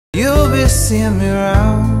be seeing me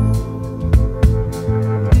round.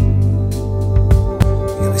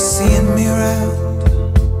 You'll be seeing me round.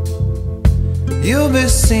 You'll be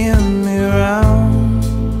seeing me round.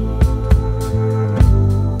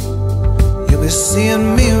 You'll be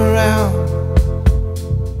seeing me round.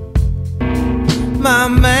 My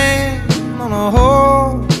man on a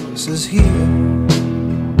horse is here.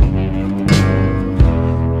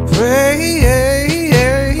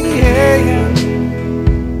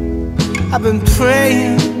 I've been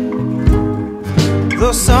praying,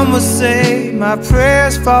 though some would say my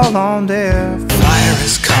prayers fall on deaf. Fire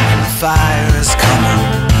is coming, fire is coming.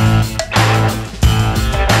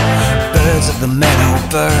 Birds of the meadow,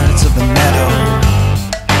 birds of the meadow.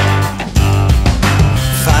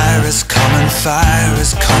 Fire is coming, fire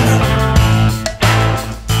is coming.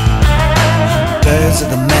 Birds of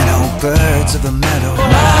the meadow, birds of the meadow.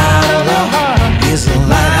 My love is a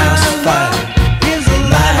lighthouse fire.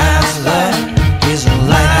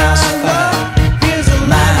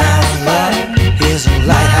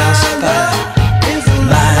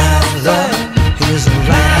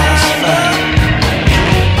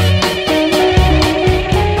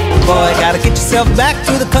 Boy, gotta get yourself back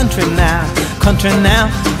to the country now, country now.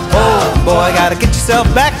 Oh boy, gotta get yourself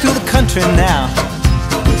back to the country now.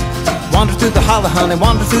 Wander through the holler, honey,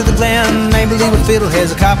 wander through the glen. Maybe leave with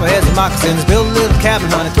fiddleheads, or copperheads, and moccasins. Build a little cabin,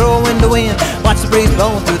 honey, throw a window in. Watch the breeze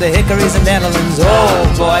blowing through the hickories and dandelions. Oh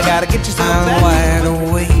boy, gotta get yourself back. I'm wide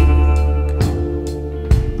awake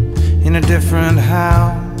in a different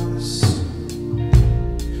house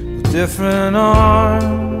with different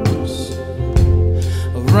arms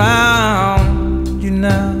around you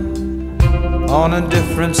now, on a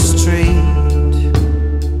different street.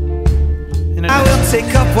 I will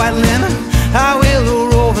take up white linen, I will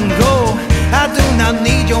roll and go. I do not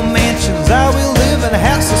need your mansions, I will live in a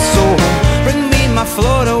house of soul. Bring me my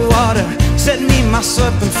Florida water, set me my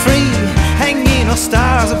serpent free. Hang me no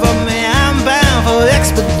stars above me, I'm bound for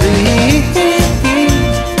expedition.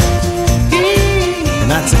 The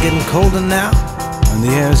nights are getting colder now, and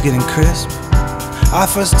the air is getting crisp. I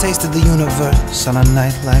first tasted the universe on a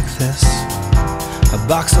night like this. A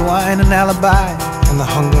box of wine, an alibi, and the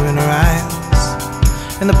hunger in her eyes,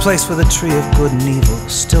 in the place where the tree of good and evil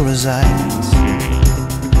still resides.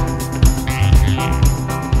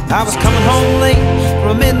 I was coming home late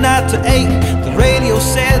from midnight to 8. The radio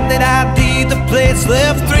said that I'd be the place.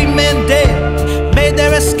 Left 3 men dead, made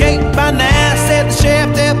their escape by now. Said the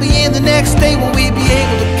sheriff they'll be in the next day. Will we be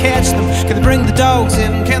able to catch them? Can they bring the dogs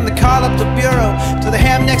in? Can they call up the bureau? Do they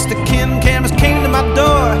have next to kin? Cameras came to my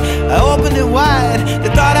door, I opened it wide.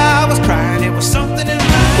 They thought I was crying, it was something in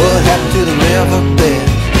mine. What happened to the riverbed?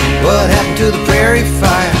 What happened to the prairie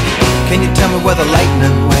fire? Can you tell me where the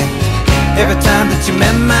lightning went? Every time that you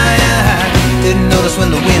met my eye, didn't notice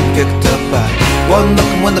when the wind picked up. I wasn't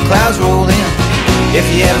looking when the clouds rolled in. If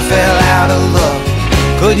you ever fell out of love,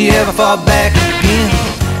 could you ever fall back again?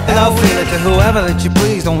 And I'll feel it to whoever that you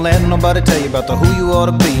please. Don't let nobody tell you about the who you ought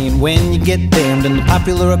to be. And when you get damned in the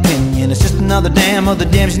popular opinion, it's just another damn of the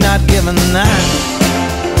damns you're not giving.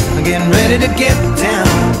 I'm getting ready to get down,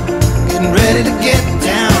 getting ready to get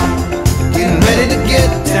down, getting ready to get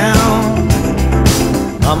down.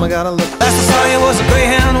 Mama got a look. Last I saw you was a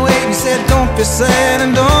Greyhound wave. You said don't be sad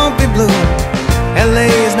and don't be blue. LA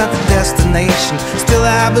is not the destination, still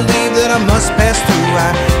I believe that I must pass through.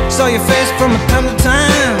 I saw your face from time to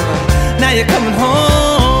time, now you're coming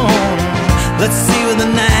home. Let's see where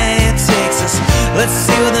the night takes us, let's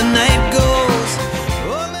see where the night goes.